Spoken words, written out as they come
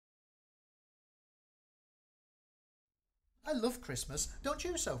I love Christmas, don't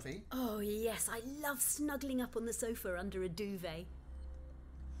you, Sophie? Oh, yes, I love snuggling up on the sofa under a duvet.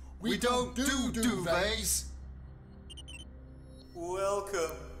 We don't do duvets.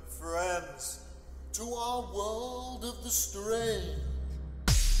 Welcome, friends, to our world of the strange.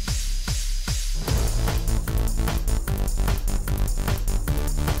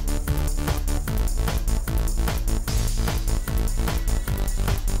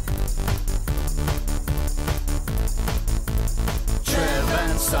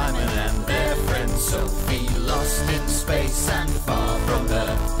 Simon and their friend Sophie, lost in space and far from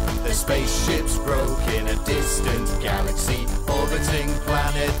Earth. Their spaceships broke in a distant galaxy, orbiting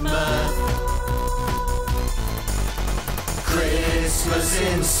planet Mirth. Christmas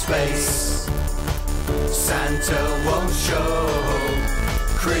in space, Santa won't show.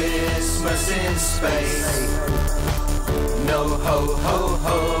 Christmas in space, no ho ho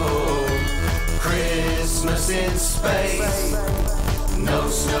ho. Christmas in space, no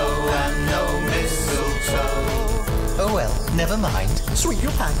snow and no mistletoe. Oh well, never mind. Sweep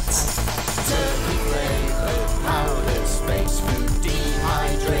your pants. Turkey flavoured powdered space food,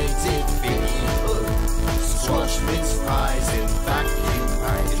 dehydrated figgy hood. Squash mince pies in vacuum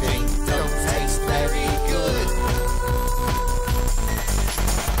packaging don't taste very good.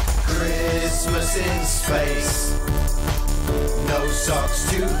 Christmas in space, no socks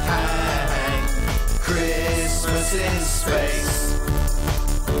to hang. Christmas in space,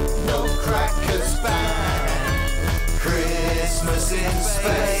 no crackers bang. Christmas in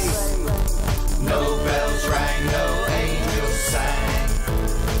space, no bells rang, no angels sang.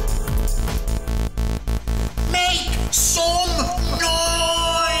 Make some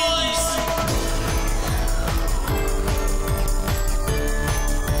noise!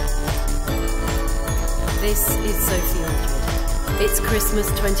 This is Sophie Aldred. It's Christmas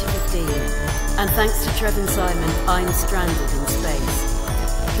 2015, and thanks to Trevor and Simon, I'm stranded in space.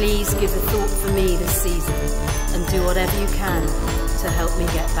 Please give a thought for me this season, and do whatever you can to help me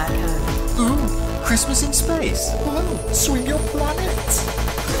get back home. Ooh, Christmas in space. Whoa, swing your planet.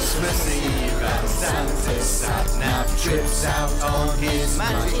 Christmas Eve and Santa's sat-nav trips out on his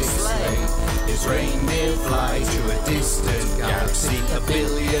magic sleigh. His reindeer fly to a distant galaxy a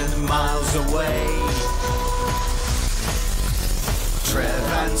billion miles away. Trev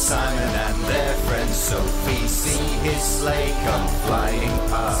and Simon and their friend Sophie see his sleigh come flying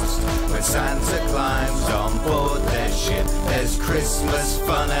past. When Santa climbs on board their ship, there's Christmas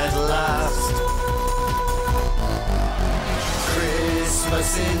fun at last.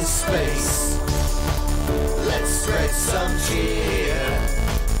 Christmas in space, let's spread some cheer.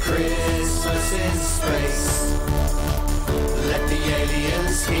 Christmas in space, let the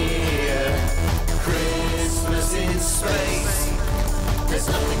aliens hear. Christmas in space, there's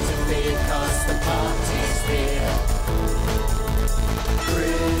nothing to fear cause the party's here.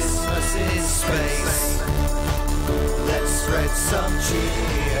 Christmas in space, let's spread some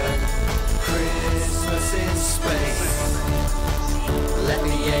cheer. Christmas in space, let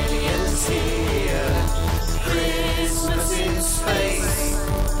the aliens hear. Christmas in space,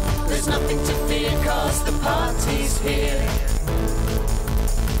 there's nothing to fear cause the party's here.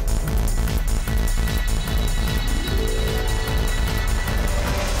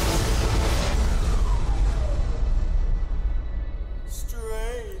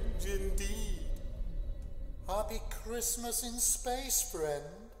 Strange indeed. Happy Christmas in space, friend.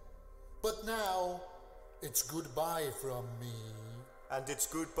 But now, it's goodbye from me. And it's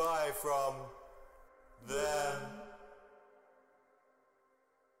goodbye from them.